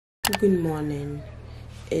Good morning.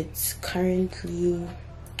 It's currently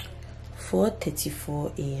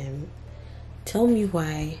 4:34 a.m. Tell me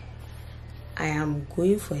why I am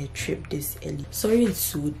going for a trip this early. Sorry it's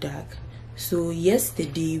so dark. So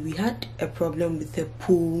yesterday we had a problem with the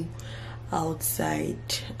pool outside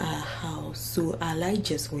our house, so our light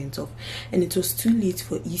just went off and it was too late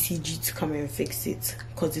for ECG to come and fix it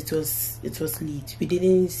because it was late. We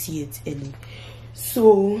didn't see it early,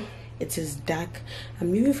 so it is dark.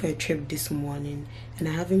 I'm leaving for a trip this morning and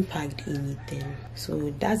I haven't packed anything,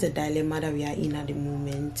 so that's a dilemma that we are in at the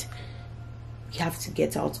moment. We have to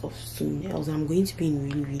get out of soon, else I'm going to be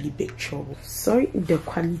in really big trouble. Sorry if the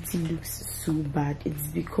quality looks so bad. It's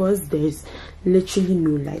because there's literally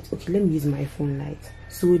no light. Okay, let me use my phone light.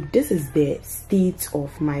 So this is the state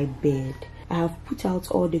of my bed. I have put out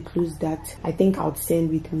all the clothes that I think I'll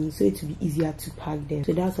send with me, so it will be easier to pack them.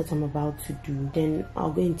 So that's what I'm about to do. Then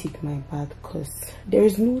I'll go and take my bath because there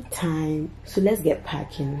is no time. So let's get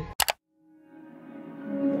packing.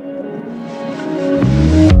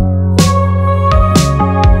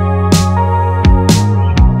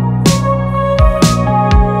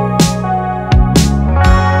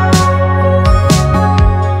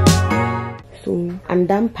 I'm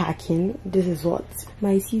done packing. This is what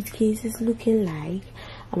my suitcase is looking like.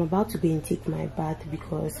 I'm about to go and take my bath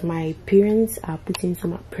because my parents are putting so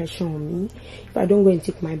much pressure on me. If I don't go and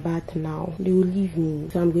take my bath now, they will leave me.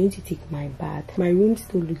 So I'm going to take my bath. My room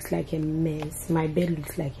still looks like a mess. My bed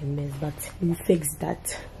looks like a mess, but we'll fix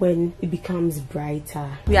that when it becomes brighter.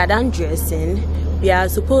 We are done dressing. We are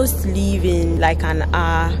supposed to leave in like an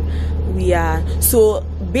hour. So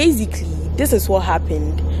basically this is what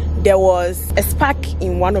happened. There was a spark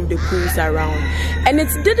in one of the pools around, and it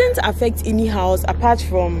didn't affect any house apart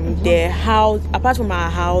from our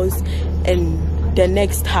house and the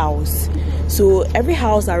next house. So every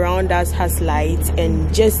house around us has light,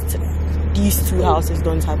 and just these two houses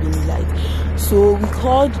don't have any light. So we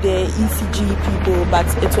called the ECG people, but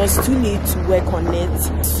it was too late to work on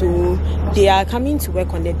it. So they are coming to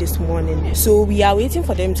work on it this morning. So we are waiting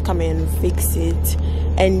for them to come and fix it.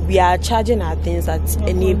 And we are charging our things at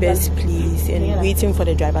a neighbor's place and waiting for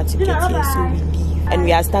the driver to get here, so we leave. And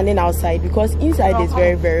we are standing outside because inside is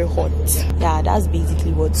very hot. Yeah, that's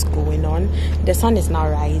basically what's going on. The sun is now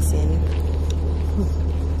rising.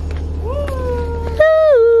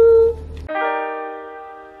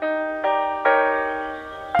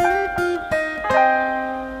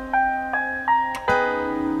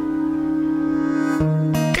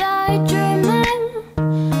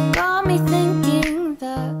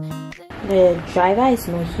 The driver is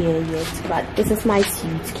not here yet, but this is my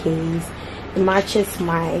suitcase. It matches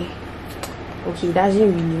my, okay, it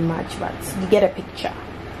doesn't really match, but you get a picture.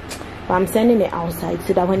 But I'm sending it outside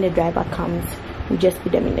so that when the driver comes, we just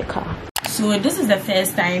put them in the car. So this is the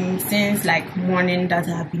first time since like morning that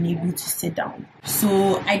I have been able to sit down.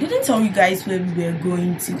 So I didn't tell you guys where we were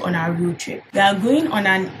going to on our road trip. We are going on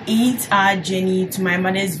an 8-hour journey to my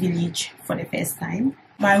mother's village for the first time.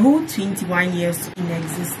 My whole 21 years in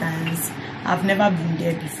existence, I've never been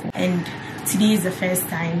there before, and today is the first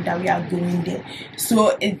time that we are going there.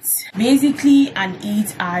 So it's basically an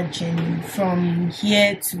 8-hour journey from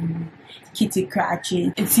here to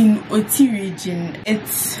Kittikrachi. It's in Oti region.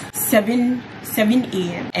 It's 7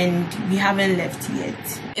 a.m. and we haven't left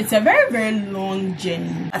yet. It's a very long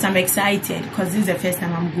journey, but I'm excited because this is the first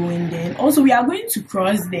time I'm going there. And also we are going to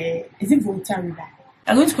cross the, is it Volta River?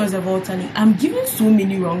 I'm going to cross the Volta Lake. I'm giving so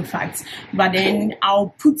many wrong facts, but then I'll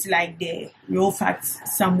put like the real facts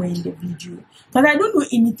somewhere in the video because I don't know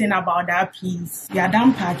anything about that place. We are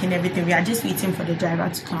done packing everything. We are just waiting for the driver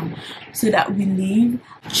to come so that we leave,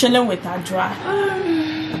 chilling with our driver.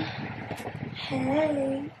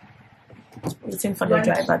 Hey, waiting for the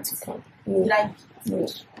driver to come. No.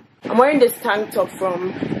 I'm wearing this tank top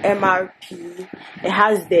from MRP. It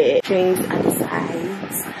has the strings at the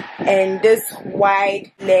sides and this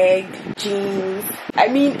wide leg jeans. I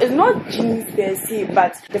mean, it's not jeans per se,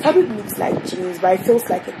 but the fabric looks like jeans, but it feels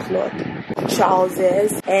like a cloth.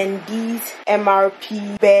 Trousers and these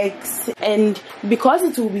MRP bags, and because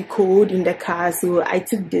it will be cold in the car, so I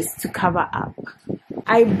took this to cover up.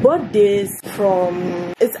 I bought this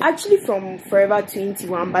it's actually from Forever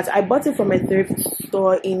 21, but I bought it from a thrift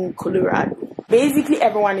store in Colorado. Basically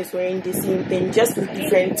everyone is wearing the same thing, just with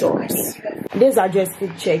different tops. This are just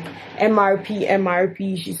fit check.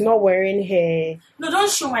 MRP. She's not wearing her. No,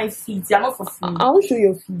 don't show my feet. They're not for food. I'll show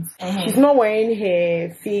your feet. She's not wearing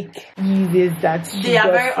her fake Yeezys that they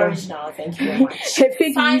are very original. Thank you very much. Her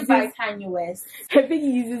fake Yeezys by Kanye West. Her fake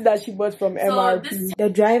Yeezys that she bought from MRP. The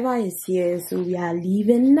driver is here, so we are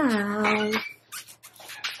leaving now.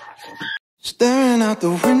 Staring out the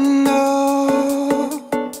window,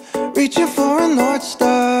 reaching for a North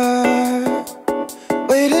Star,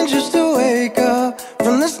 waiting just to wake up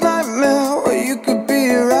from this nightmare where you could be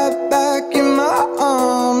right back in my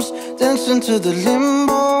arms, dancing to the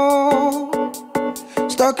limbo,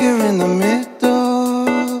 stuck here in the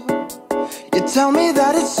middle. You tell me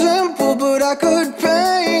that it's simple, but I could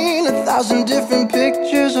paint 1,000 different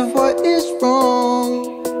pictures of what is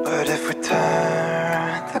wrong. But if we turn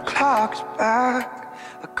the clocks back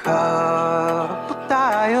a couple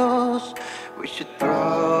dials, we should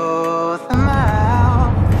throw them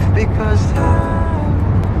out, because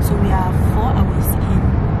time. So we are 4 hours in,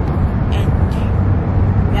 and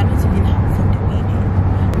we are not even half of the way there.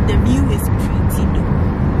 The view is pretty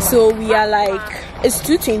low. So we are like, it's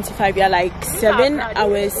 2:25. We are like 7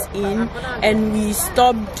 hours in, and we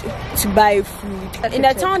stopped to buy food in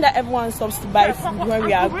the town that everyone stops to buy food when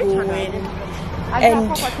we are going,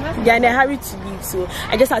 and they are in a hurry to leave. So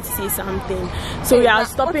I just had to say something. So we are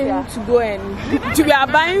stopping to go and we are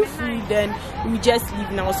buying food, and we just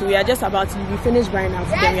leave now. So we are just about to leave. We finished buying our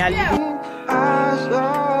food, and we are leaving.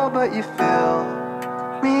 But you fill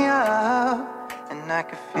me up, and I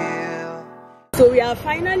can feel. So we are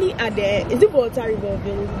finally at the, is it Volta River?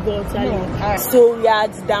 Volta Lake. So we are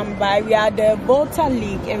at Dambai, we are at the Volta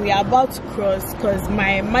Lake, and we are about to cross, because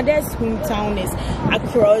my mother's hometown is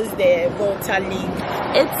across the Volta Lake.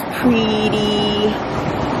 It's pretty.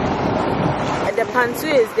 And the Pantu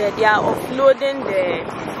is there. They are offloading the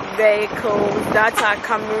vehicles that are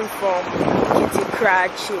coming from Kitty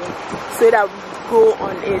Krachi, so that we go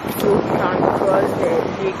on it, so we can cross the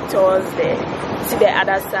lake towards to the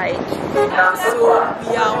other side. So we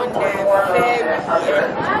are on the ferry,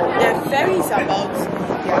 and the ferry is about to go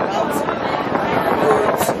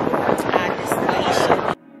to our destination.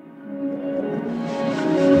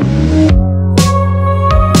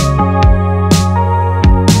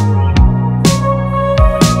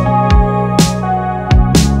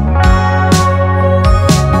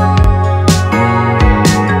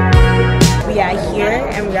 We are here,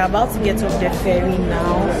 and we are about to get off the ferry now.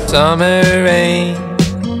 Summer rain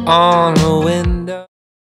on the window.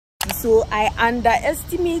 So I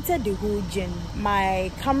underestimated the whole journey.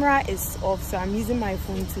 My camera is off, so I'm using my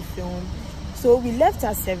phone to film. So we left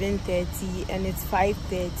at 7:30 and it's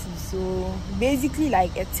 5:30, so basically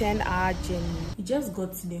like a 10-hour journey. We just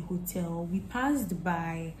got to the hotel. We passed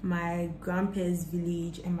by my grandpa's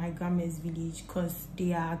village and my grandma's village because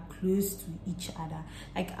they are close to each other.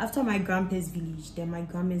 Like after my grandpa's village, then my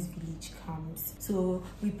grandma's village comes. So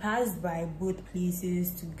we passed by both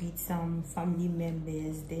places to greet some family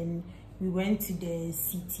members. Then we went to the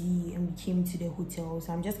city and we came to the hotel.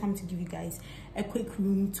 So I'm just coming to give you guys a quick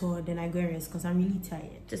room tour, then I go and rest because I'm really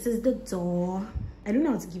tired. This is the door. I don't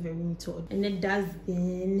know how to give a room tour. And then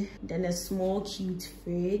dustbin, then a small cute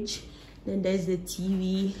fridge, then there's the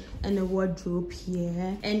TV and a wardrobe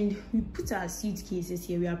here, and we put our suitcases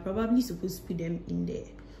here. We are probably supposed to put them in the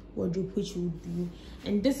wardrobe, which we'll do.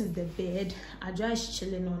 And this is the bed. Adra is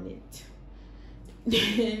chilling on it.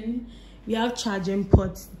 Then we have charging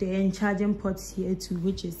ports there and charging ports here too,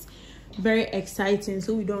 which is very exciting,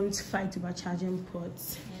 so we don't fight about charging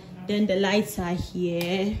ports. Then the lights are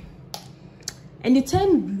here and they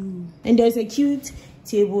turn blue, and there's a cute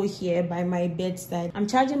table here by my bedside. I'm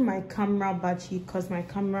charging my camera battery because my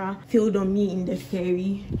camera failed on me in the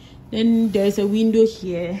ferry. Then there's a window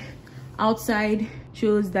here. Outside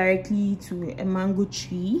shows directly to a mango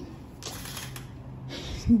tree.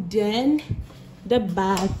 Then the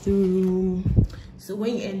bathroom. So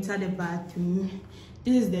when you enter the bathroom,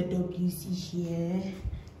 this is the WC here.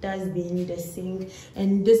 That's been the sink,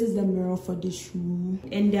 and this is the mirror for this room.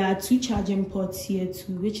 And there are 2 charging ports here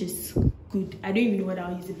too, which is good. I don't even know what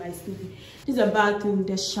I'll use it by. Still, this is a bathroom,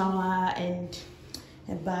 the shower, and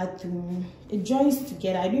a bathroom. It joins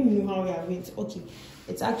together. I don't even know how we have it. Okay,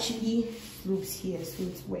 it's actually loops here, so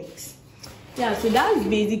it works. Yeah, so that's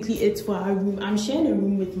basically it for our room. I'm sharing a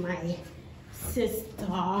room with my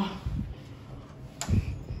sister.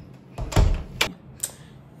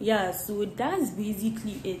 Yeah, so that's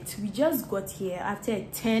basically it. We just got here after a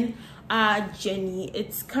 10-hour journey.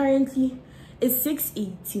 It's currently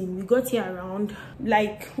 6:18. We got here around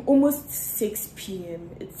like almost 6 p.m.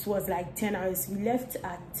 It was like 10 hours. We left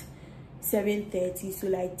at 7:30, so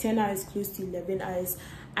like 10 hours, close to 11 hours.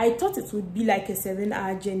 I thought it would be like a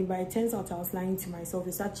 7-hour journey, but it turns out I was lying to myself.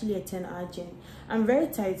 It's actually a 10-hour journey. I'm very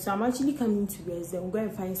tired, so I'm actually coming to rest. Then I'm going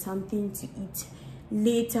to find something to eat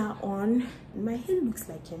later on. My hair looks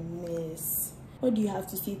like a mess. What do you have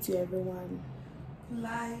to say to everyone?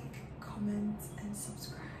 Like, comment, and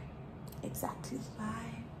subscribe. Exactly.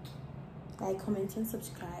 Bye. Like, comment, and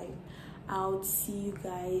subscribe. I'll see you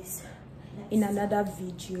guys in another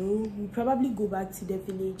video. We'll probably go back to the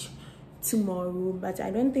village tomorrow, but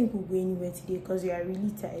I don't think we'll go anywhere today because we are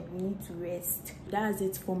really tired. We need to rest. That's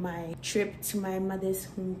it for my trip to my mother's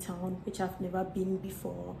hometown, which I've never been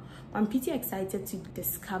before. I'm pretty excited to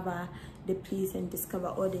discover the place and discover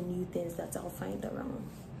all the new things that I'll find around.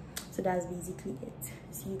 So that's basically it.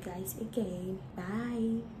 See you guys again.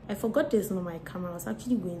 Bye. I forgot there's not my camera. I was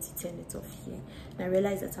actually going to turn it off here, and I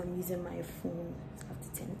realized that I'm using my phone. I have to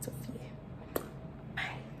turn it off here.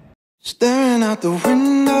 Staring out the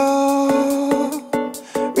window,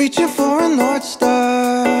 reaching for a North Star.